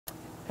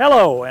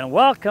Hello and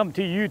welcome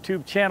to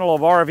YouTube channel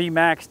of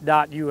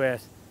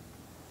RVMax.us.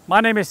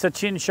 My name is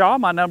Sachin Shah.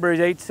 My number is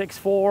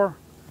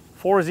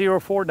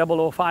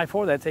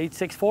 864-404-0054. That's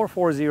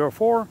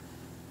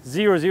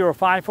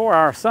 864-404-0054.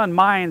 Our son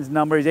Mine's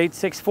number is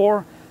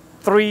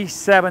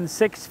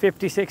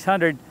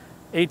 864-376-5600.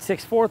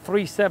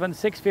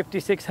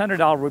 864-376-5600.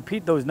 I'll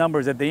repeat those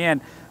numbers at the end.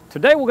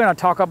 Today we're going to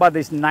talk about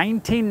this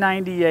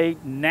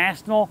 1998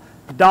 National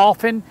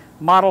Dolphin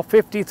Model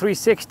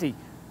 5360.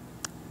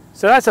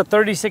 So that's a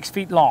 36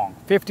 feet long,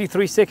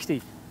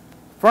 5360.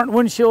 Front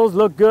windshields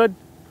look good.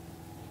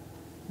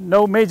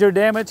 No major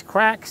damage,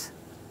 cracks.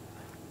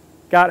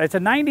 It's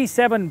a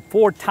 97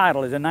 Ford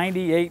title, it's a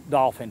 98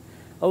 Dolphin.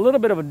 A little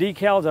bit of a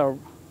decals are,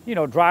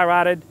 dry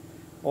rotted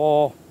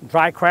or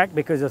dry cracked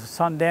because of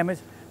sun damage,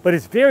 but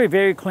it's very,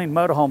 very clean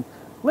motorhome.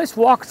 Let's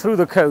walk through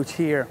the coach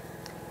here.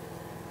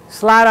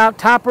 Slide out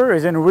topper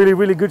is in really,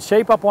 really good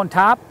shape up on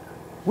top.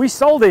 We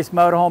sold this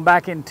motorhome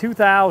back in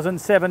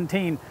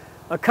 2017.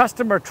 A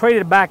customer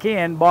traded back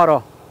in, bought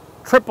a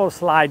triple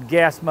slide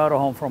gas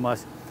motorhome from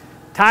us.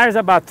 Tires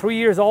about 3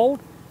 years old.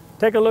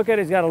 Take a look at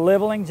it. It's got a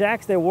leveling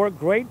jacks. They work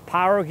great.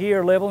 Power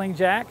gear leveling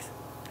jacks.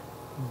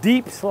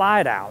 Deep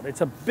slide out. It's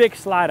a big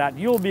slide out.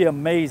 You'll be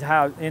amazed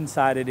how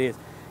inside it is.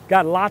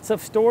 Got lots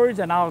of storage,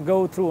 and I'll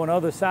go through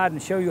another side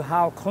and show you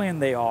how clean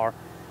they are.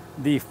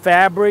 The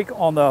fabric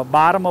on the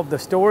bottom of the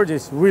storage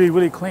is really,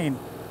 really clean.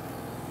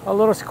 A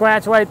little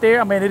scratch right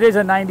there. I mean, it is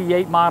a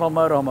 98 model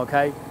motorhome,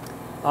 okay?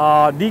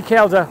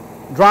 Decals are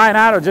drying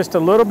out or just a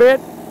little bit.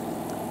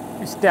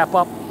 You step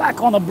up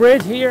back on the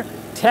bridge here.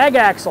 Tag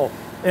axle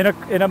in a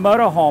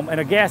motorhome, in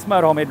a gas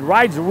motorhome. It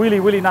rides really,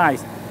 really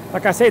nice.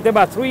 Like I said, they're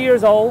about 3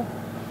 years old.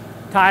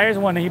 Tires,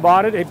 when he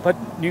bought it, they put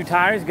new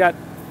tires.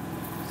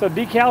 So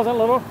decals are a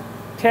little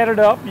tattered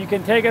up. You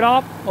can take it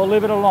off or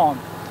leave it alone.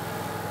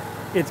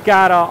 It's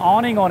got an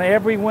awning on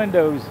every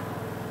windows.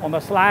 On the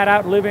slide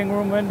out living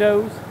room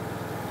windows.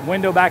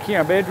 Window back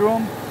here in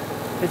bedroom.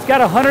 It's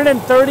got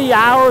 130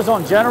 hours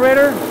on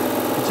generator.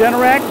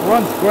 Generac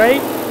runs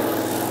great.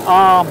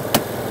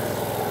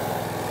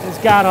 It's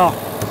got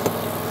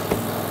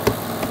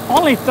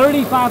only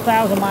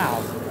 35,000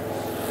 miles.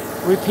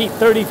 Repeat,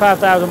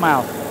 35,000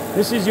 miles.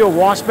 This is your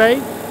wash bay,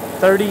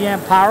 30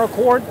 amp power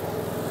cord.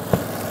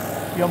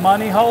 Your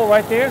money hole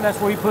right there, that's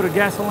where you put a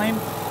gasoline.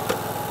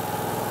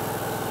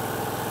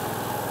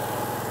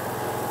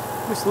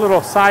 This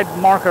little side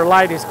marker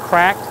light is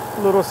cracked.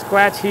 A little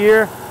scratch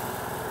here.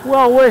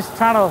 Well, we're just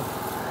trying to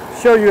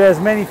show you as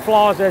many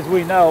flaws as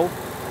we know.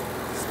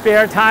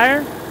 Spare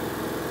tire.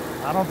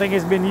 I don't think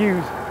it's been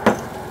used.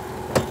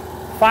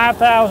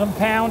 5,000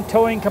 pound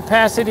towing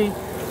capacity.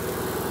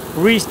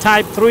 Reese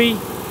Type 3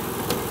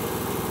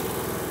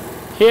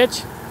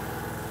 hitch.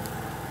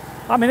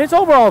 I mean, it's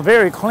overall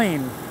very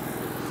clean.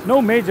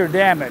 No major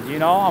damage,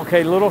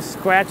 Okay, little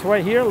scratch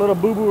right here, little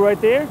boo-boo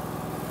right there.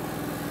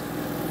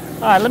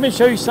 All right, let me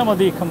show you some of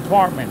the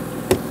compartment.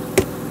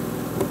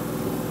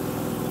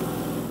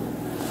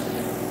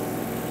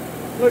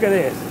 Look at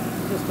this,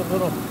 just a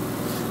little,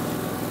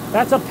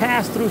 that's a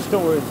pass-through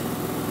storage.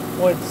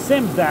 Well, it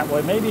seems that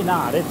way, maybe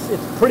not.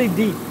 It's pretty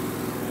deep,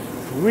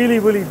 really,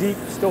 really deep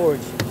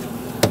storage.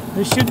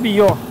 This should be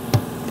your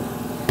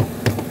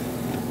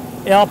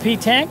LP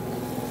tank.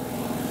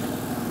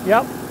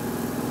 Yep.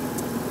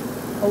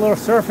 A little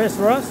surface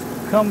rust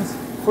comes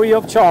free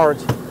of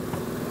charge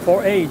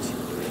for age.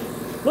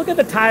 Look at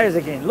the tires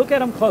again, look at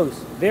them close.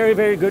 Very,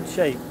 very good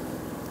shape.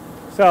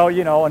 So,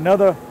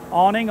 another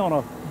awning on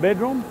a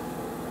bedroom.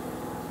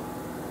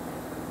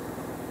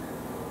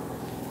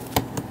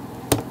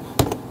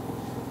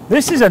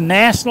 This is a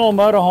National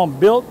motorhome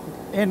built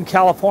in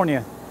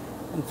California.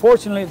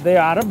 Unfortunately, they're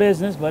out of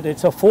business, but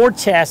it's a Ford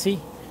chassis.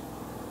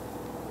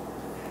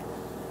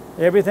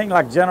 Everything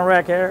like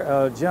Generac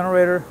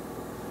generator,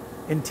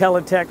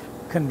 Intellitech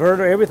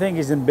converter, everything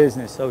is in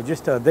business. So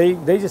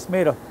they just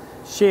made a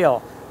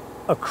shell,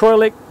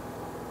 acrylic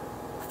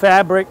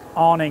fabric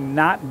awning,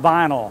 not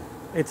vinyl.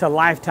 It's a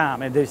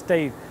lifetime, and they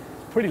stay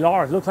pretty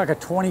large. Looks like a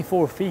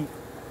 24 feet.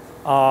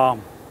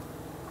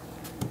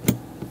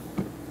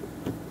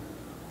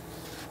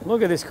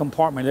 Look at this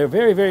compartment. They're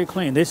very, very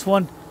clean. This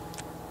one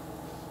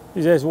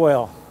is as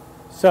well.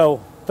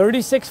 So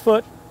 36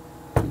 foot,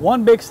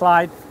 one big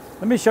slide.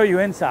 Let me show you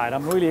inside.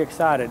 I'm really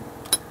excited.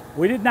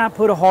 We did not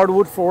put a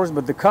hardwood floors,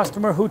 but the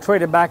customer who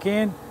traded back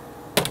in,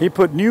 he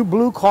put new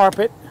blue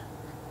carpet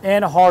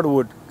and a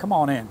hardwood. Come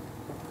on in.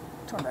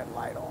 Turn that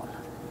light on.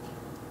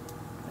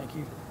 Thank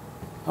you.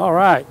 All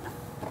right.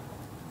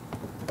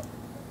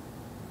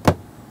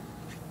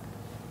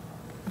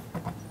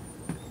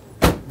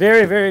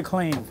 Very, very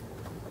clean.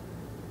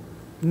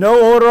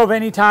 No odor of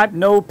any type,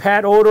 no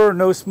pet odor,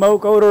 no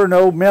smoke odor,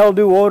 no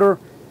mildew odor.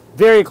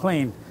 Very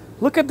clean.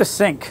 Look at the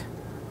sink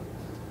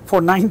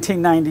for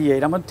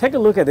 1998. I'm going to take a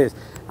look at this.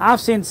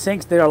 I've seen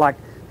sinks that are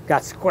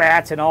got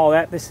scratch and all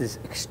that. This is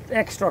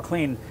extra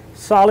clean.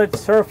 Solid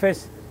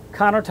surface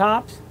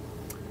countertops.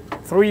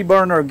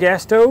 3-burner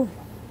gas stove.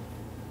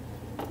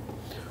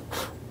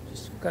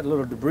 Just got a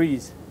little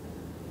debris.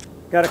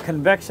 Got a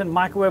convection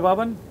microwave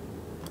oven.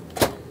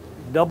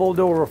 double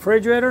door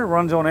refrigerator,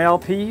 runs on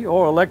LP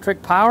or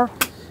electric power.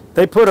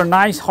 They put a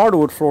nice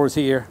hardwood floors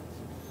here.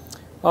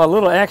 A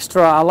little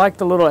extra, I like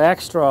the little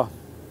extra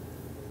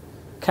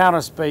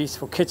counter space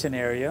for kitchen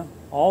area.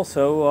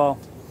 Also,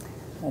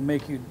 won't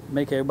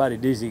make everybody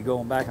dizzy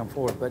going back and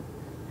forth, but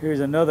here's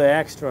another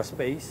extra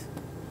space.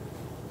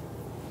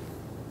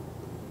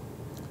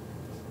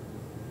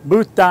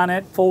 Booth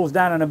dinette folds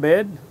down in a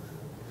bed.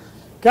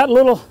 Got a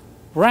little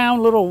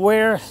round little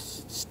wear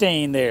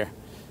stain there.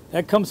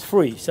 That comes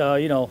free, so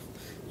you know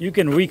you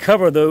can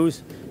recover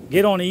those.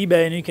 Get on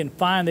eBay and you can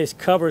find these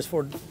covers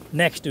for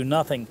next to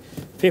nothing,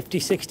 50,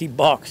 60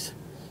 bucks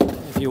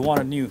if you want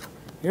a new.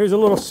 Here's a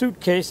little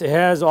suitcase. It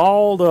has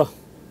all the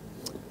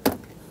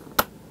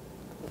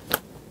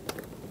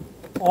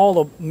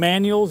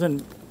manuals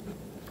and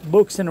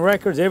books and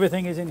records.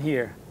 Everything is in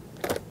here.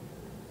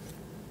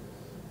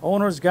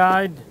 Owner's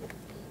guide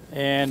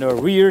and a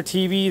rear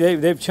TV.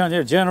 They've changed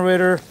their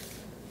generator,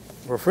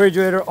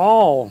 refrigerator,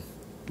 all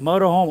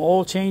motorhome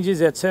oil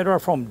changes, etc.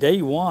 from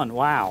day one.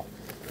 Wow.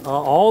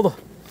 All the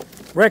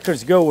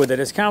records go with it.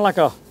 It's kind of like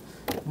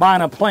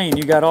buying a plane.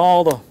 You got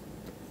all the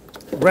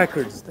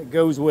records that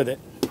goes with it.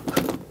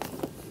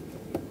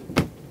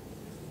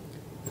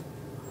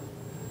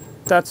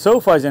 That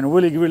sofa is in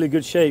really, really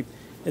good shape.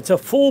 It's a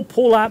full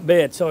pull-out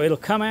bed, so it'll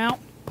come out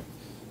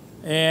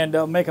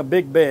and make a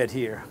big bed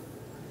here.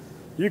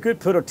 You could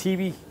put a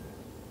TV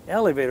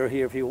elevator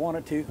here if you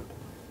wanted to.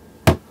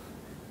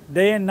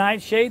 Day and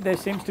night shade, that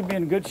seems to be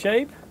in good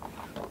shape.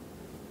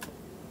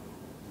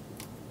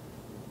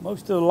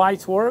 Most of the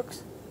lights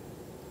works.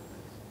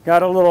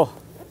 Got a little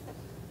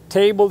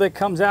table that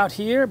comes out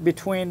here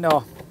between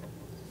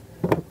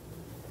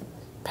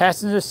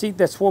passenger seat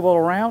that swivel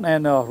around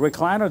and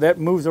recliner that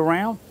moves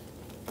around.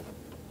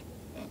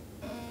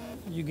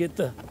 You get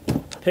the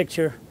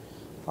picture.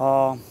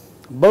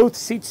 Both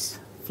seats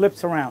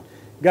flips around.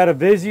 Got a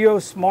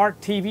Vizio smart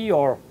TV,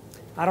 or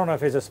I don't know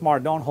if it's a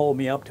smart, don't hold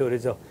me up to it.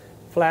 It's a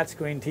flat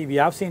screen TV.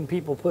 I've seen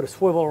people put a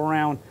swivel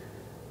around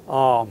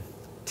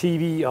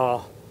TV,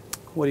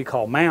 what do you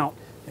call, mount,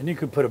 and you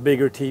could put a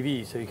bigger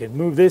TV. So you can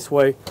move this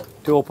way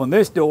to open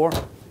this door,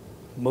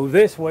 move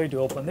this way to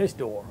open this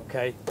door,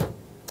 okay?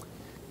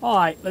 All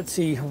right, let's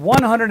see,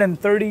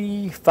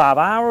 135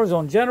 hours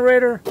on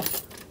generator.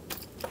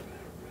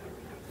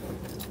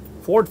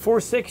 Ford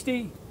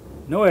 460,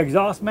 no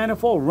exhaust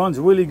manifold, runs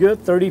really good,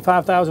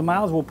 35,000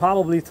 miles. We'll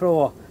probably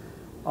throw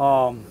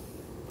a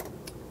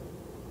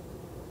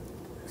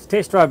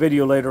test drive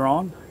video later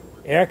on.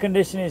 Air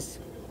conditioning is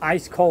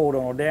ice cold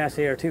on a dash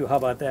air too. How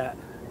about that?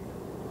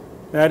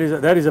 That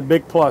is a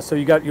big plus. So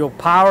you got your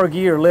power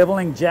gear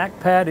leveling jack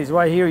pad is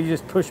right here. You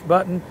just push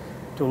button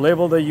to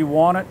level that you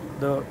want it,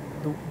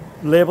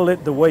 level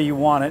it the way you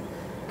want it.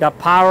 Got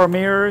power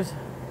mirrors,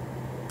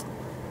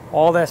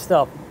 all that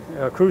stuff.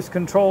 Cruise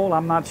control.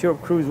 I'm not sure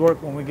if cruise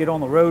work. When we get on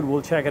the road,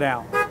 we'll check it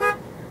out.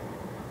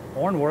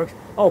 Horn works.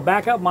 Oh,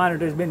 backup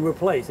monitor has been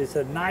replaced. It's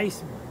a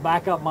nice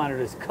backup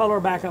monitor. It's color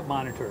backup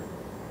monitor.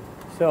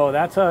 So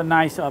that's a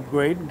nice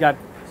upgrade. Got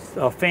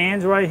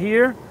fans right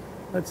here.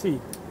 Let's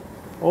see.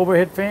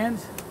 Overhead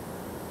fans.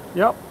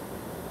 Yep.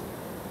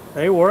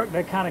 They work.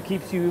 That kind of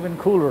keeps you even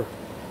cooler.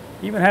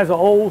 Even has an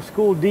old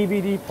school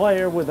DVD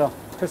player with a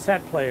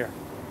cassette player.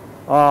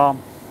 So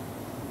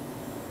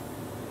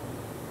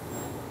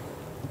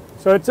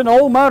it's an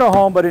old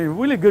motorhome, but in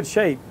really good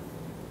shape.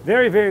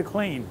 Very, very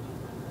clean.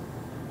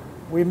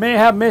 We may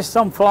have missed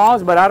some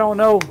flaws, but I don't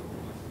know.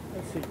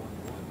 Let's see.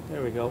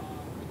 There we go.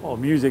 Oh,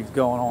 music's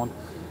going on.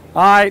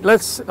 All right,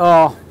 let's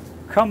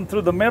come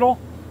through the middle.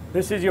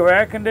 This is your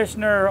air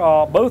conditioner.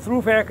 Both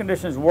roof air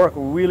conditioners work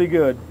really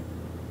good.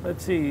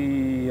 Let's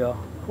see.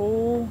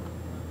 Cool.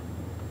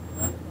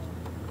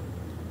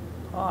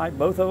 All right,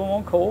 both of them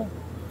on cool.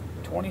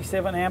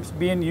 27 amps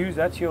being used.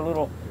 That's your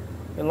little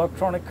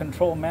electronic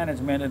control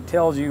management. It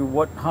tells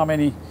you how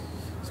many.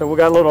 So we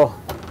got a little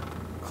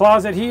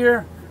closet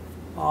here.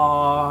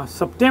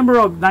 September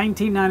of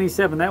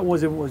 1997. That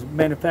was it was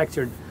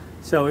manufactured.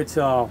 So it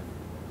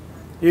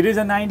is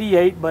a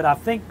 98, but I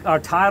think our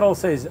title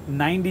says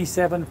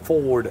 97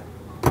 Ford.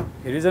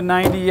 It is a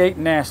 98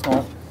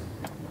 National.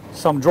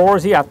 Some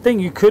drawers here. I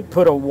think you could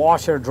put a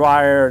washer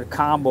dryer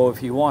combo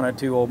if you wanted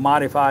to, or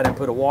modify it and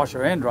put a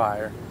washer and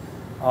dryer.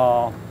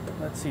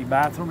 Let's see,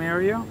 bathroom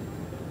area.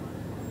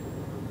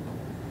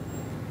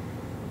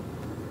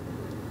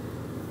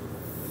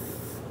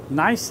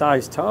 Nice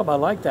size tub, I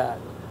like that.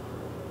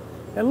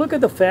 And look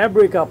at the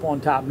fabric up on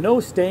top. No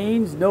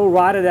stains, no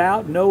rotted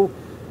out, no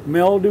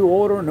mildew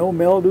odor, no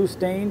mildew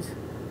stains.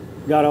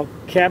 Got a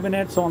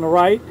cabinets on the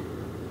right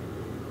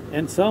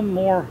and some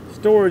more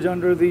storage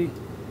under the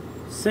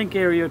sink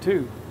area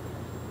too.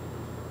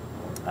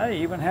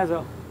 Hey, even has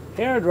a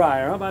hair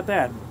dryer. How about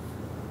that?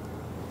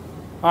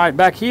 All right,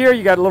 back here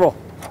you got a little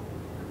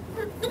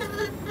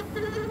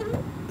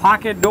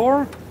pocket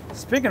door.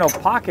 Speaking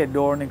of pocket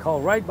door,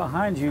 Nicole, right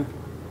behind you,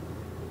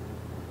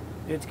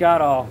 it's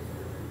got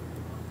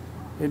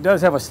it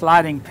does have a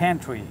sliding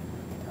pantry.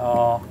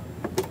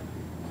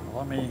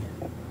 Let me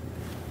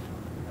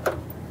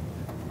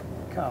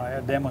kind kind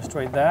of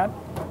demonstrate that.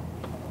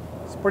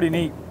 It's pretty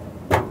neat.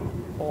 For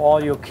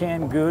all your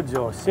canned goods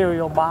or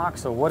cereal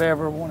box or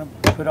whatever you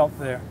want to put up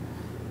there.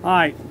 All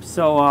right,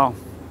 so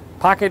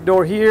pocket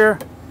door here.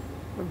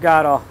 We've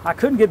got I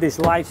couldn't get these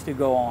lights to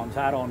go on,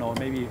 so I don't know,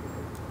 maybe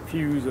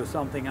fuse or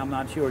something, I'm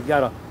not sure. We've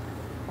got a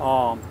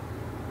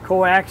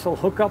coaxial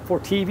hookup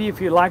for TV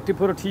if you'd like to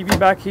put a TV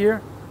back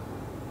here.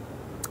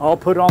 I'll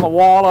put it on the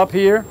wall up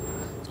here.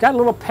 It's got a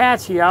little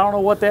patch here. I don't know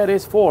what that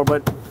is for,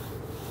 but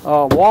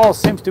wall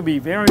seems to be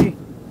very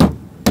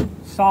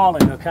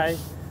solid, okay?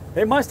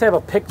 They must have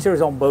a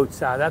pictures on both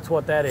sides. That's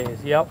what that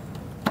is, yep.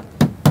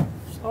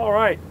 All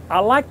right, I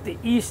like the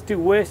east to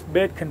west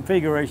bed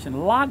configuration.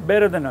 A lot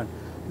better than a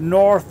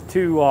north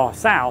to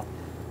south.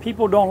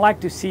 People don't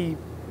like to see,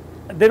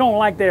 they don't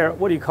like their,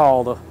 what do you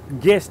call, the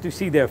guests to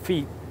see their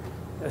feet.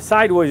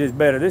 Sideways is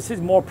better. This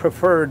is more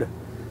preferred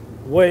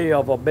way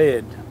of a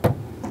bed.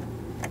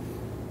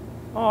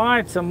 All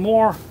right, some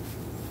more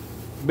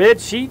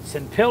bed sheets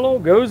and pillow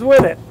goes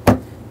with it.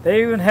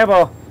 They even have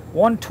a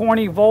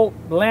 120 volt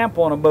lamp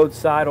on both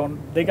sides.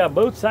 They got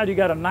both sides. You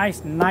got a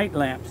nice night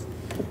lamps.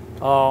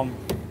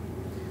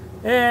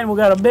 And we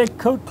got a big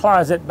coat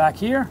closet back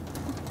here.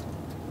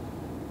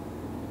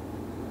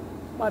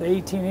 About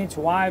 18-inch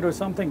wide or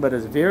something, but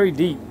it's very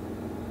deep.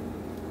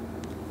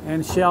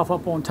 And shelf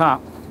up on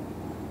top.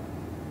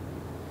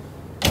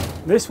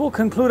 This will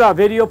conclude our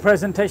video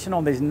presentation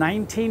on this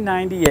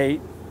 1998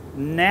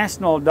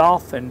 National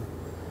Dolphin.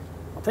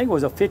 I think it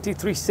was a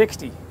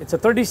 5360. It's a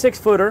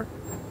 36-footer.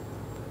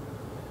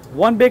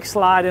 One big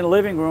slide in the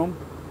living room.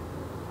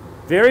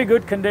 Very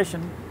good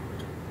condition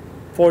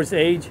for its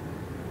age.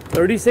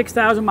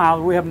 36,000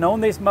 miles. We have known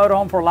this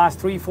motorhome for the last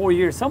 3-4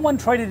 years. Someone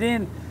traded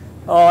in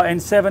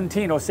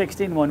 17 or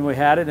 16 when we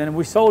had it, and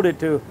we sold it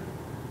to,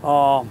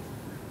 I'm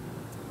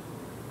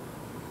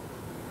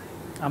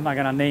not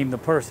going to name the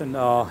person.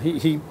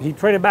 He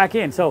traded back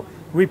in. So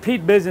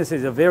repeat business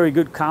is a very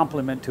good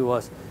compliment to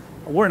us.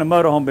 We're in a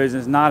motorhome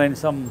business, not in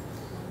some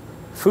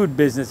food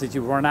business that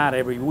you run out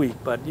every week,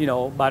 but you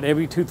know, about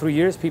every 2-3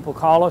 years people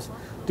call us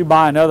to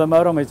buy another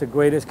motorhome. It's the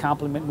greatest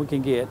compliment we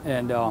can get.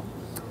 And a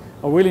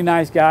really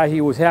nice guy.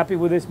 He was happy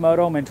with this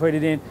motorhome and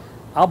traded in.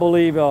 I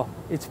believe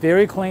it's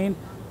very clean.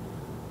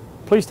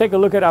 Please take a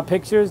look at our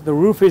pictures. The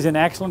roof is in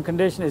excellent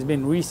condition. It's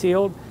been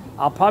resealed.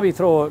 I'll probably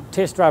throw a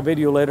test drive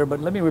video later,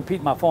 but let me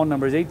repeat my phone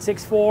numbers.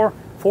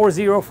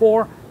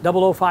 864-404-0054,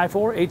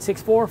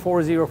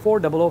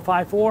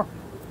 864-404-0054,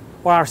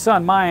 or our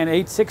son, mine,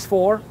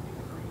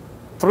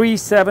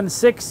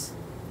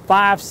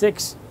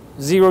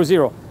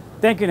 864-376-5600.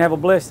 Thank you and have a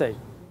blessed day.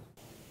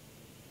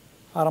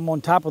 Out, I'm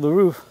on top of the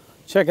roof.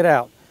 Check it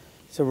out.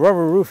 It's a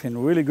rubber roof in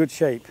really good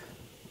shape.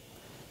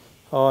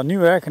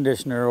 New air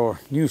conditioner or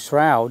new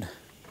shroud.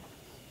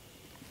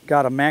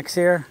 Got a max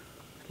air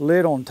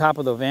lid on top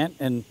of the vent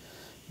in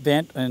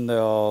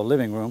the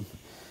living room.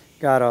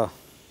 Got a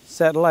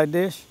satellite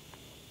dish.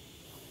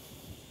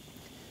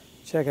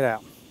 Check it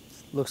out.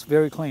 Looks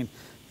very clean.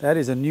 That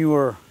is a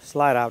newer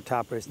slide out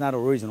topper. It's not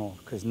original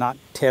because it's not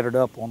tethered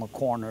up on the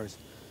corners.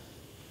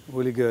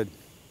 Really good.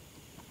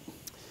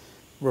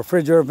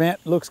 Refrigerator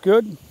vent looks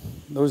good.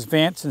 Those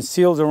vents and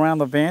seals around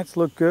the vents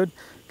look good.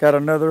 Got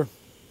another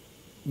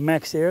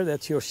max air.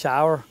 That's your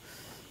shower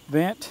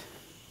vent.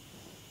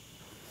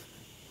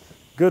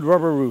 Good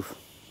rubber roof.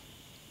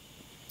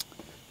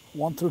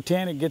 1 through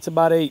 10, it gets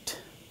about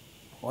 8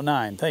 or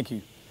 9. Thank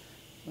you.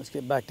 Let's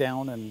get back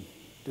down and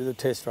do the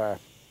test drive.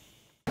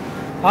 All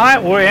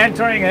right, we're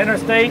entering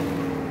Interstate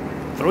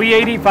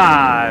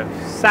 385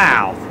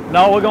 south.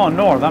 No, we're going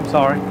north. I'm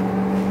sorry.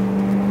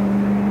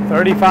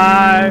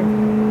 35,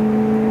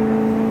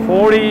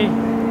 40,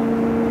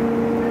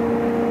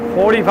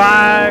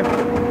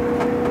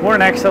 45. We're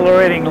in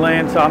accelerating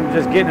lane, so I'm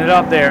just getting it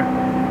up there.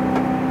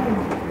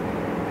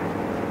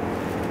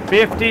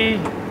 50.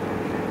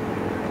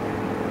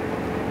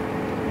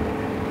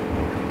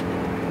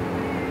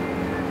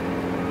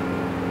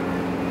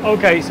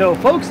 Okay, so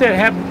folks that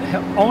have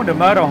owned a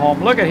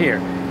motorhome, look at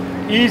here.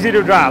 Easy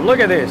to drive. Look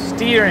at this,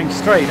 steering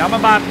straight. I'm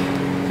about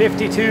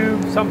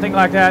 52, something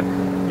like that.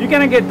 You're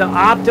gonna get the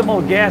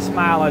optimal gas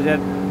mileage at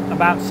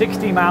about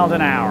 60 miles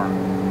an hour.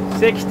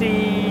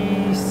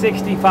 60,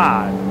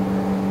 65.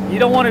 You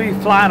don't want to be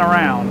flying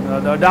around.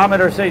 The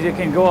odometer says it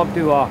can go up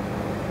to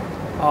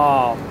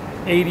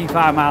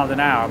 85 miles an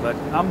hour, but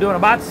I'm doing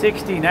about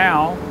 60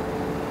 now.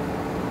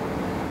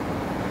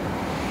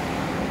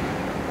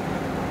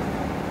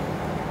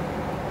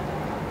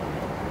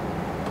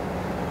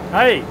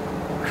 Hey,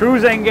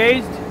 cruise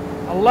engaged.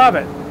 I love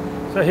it.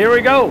 So here we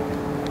go.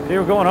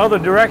 Here we're going the other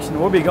direction.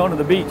 We'll be going to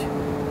the beach.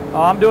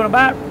 I'm doing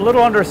about a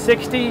little under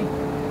 60.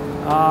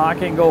 I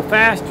can go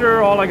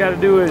faster. All I got to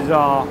do is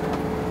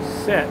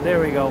set. There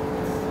we go.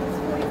 It's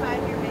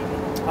 45 here, maybe.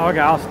 Okay,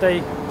 I'll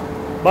stay.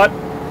 But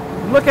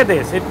look at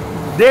this. It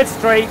dead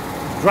straight,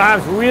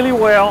 drives really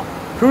well.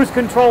 Cruise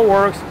control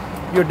works.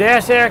 Your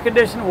dash air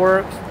conditioning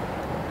works.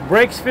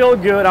 Brakes feel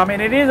good. I mean,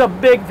 it is a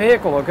big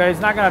vehicle, okay? It's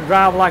not going to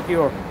drive like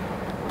your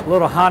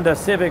little Honda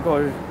Civic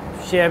or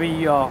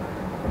Chevy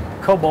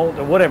Cobalt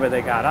or whatever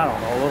they got. I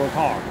don't know, a little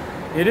car.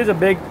 It is a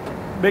big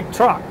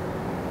truck,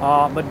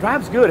 but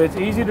drives good. It's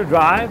easy to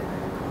drive.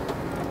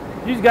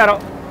 You just got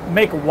to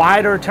make a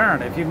wider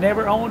turn. If you've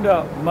never owned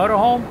a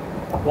motorhome,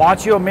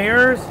 watch your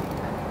mirrors.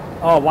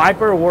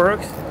 Wiper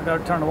works. I got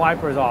to turn the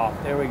wipers off.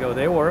 There we go.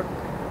 They work.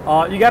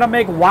 You got to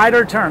make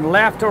wider turn,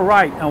 left or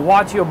right, and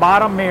watch your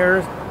bottom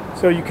mirrors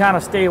so you kind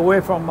of stay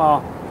away from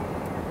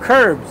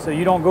curbs, so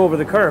you don't go over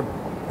the curb.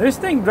 This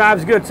thing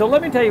drives good. So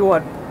let me tell you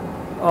what.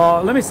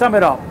 Let me sum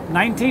it up.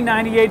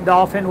 1998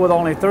 Dolphin with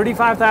only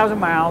 35,000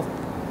 miles.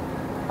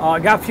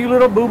 Got a few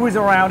little boo-boos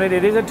around it.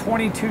 It is a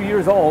 22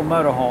 years old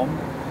motorhome.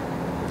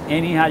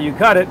 Anyhow you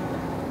cut it.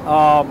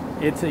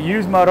 It's a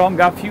used motorhome,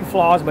 got a few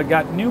flaws, but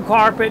got new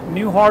carpet,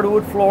 new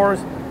hardwood floors.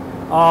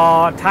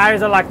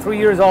 Tires are like 3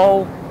 years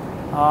old.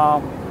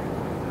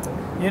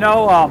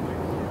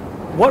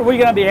 What we're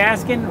gonna be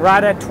asking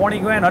right at 20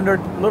 grand,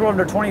 little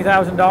under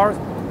 $20,000.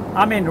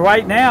 I mean,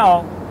 right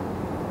now,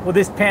 with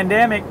this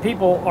pandemic,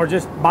 people are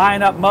just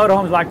buying up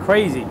motorhomes like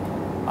crazy.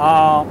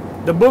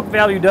 The book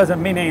value doesn't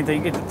mean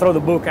anything. You get to throw the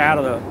book out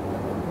of the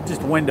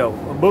window.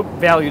 The book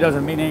value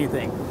doesn't mean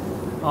anything.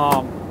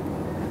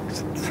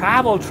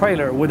 Travel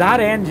trailer without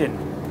engine,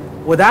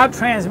 without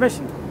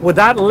transmission,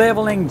 without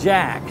leveling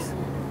jacks.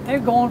 They're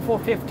going for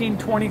 $15,000,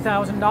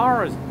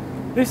 $20,000.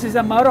 This is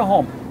a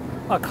motorhome,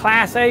 a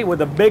Class A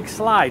with a big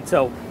slide.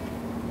 So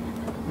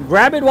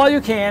grab it while you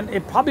can.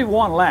 It probably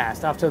won't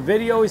last. After the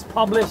video is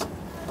published,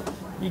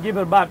 you give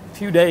it about a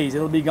few days,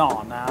 it'll be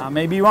gone. I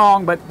may be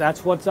wrong, but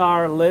that's what's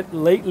our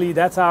lately.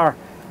 That's our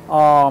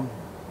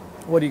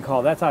what do you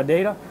call? That's our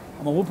data.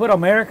 I mean, we'll put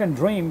American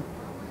Dream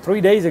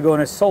 3 days ago,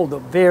 and it sold the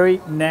very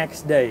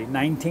next day.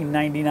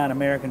 1999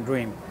 American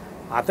Dream.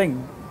 I think,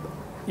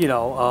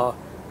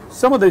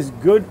 some of this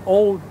good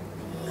old.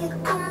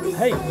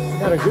 Hey,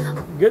 got a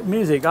good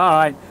music. All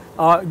right,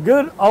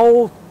 good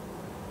old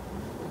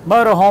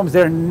motorhomes.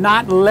 They're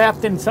not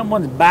left in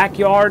someone's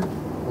backyard,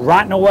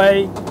 rotting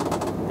away.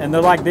 And they're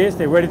like this,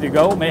 they're ready to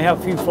go, may have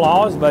a few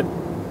flaws, but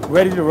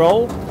ready to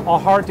roll, are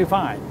hard to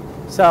find.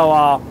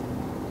 So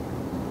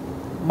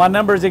my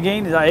numbers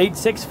again is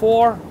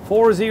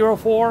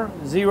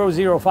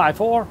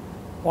 864-404-0054,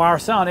 or our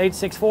son,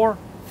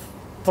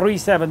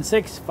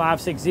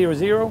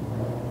 864-376-5600.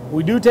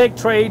 We do take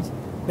trades.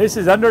 This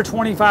is under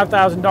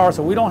 $25,000,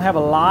 so we don't have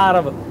a lot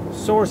of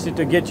sources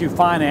to get you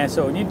financed.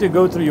 So you need to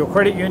go through your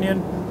credit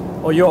union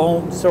or your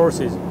own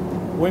sources.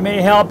 We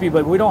may help you,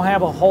 but we don't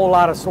have a whole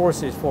lot of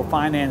sources for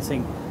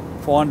financing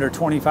for under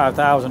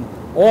 $25,000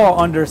 or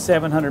under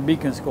 700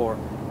 beacon score.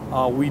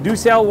 We do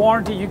sell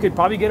warranty. You could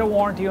probably get a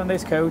warranty on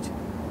this coach.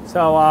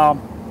 So I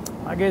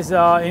guess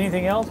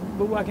anything else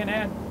I can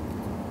add?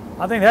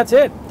 I think that's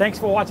it. Thanks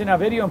for watching our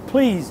video, and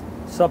please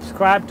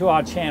subscribe to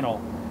our channel,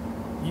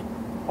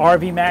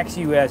 RV Max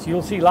US.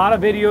 You'll see a lot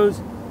of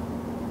videos.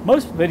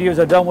 Most videos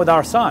are done with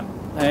our son,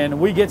 and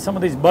we get some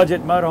of these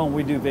budget motorhome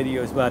we do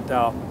videos, but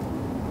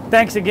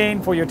thanks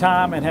again for your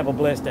time, and have a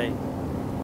blessed day.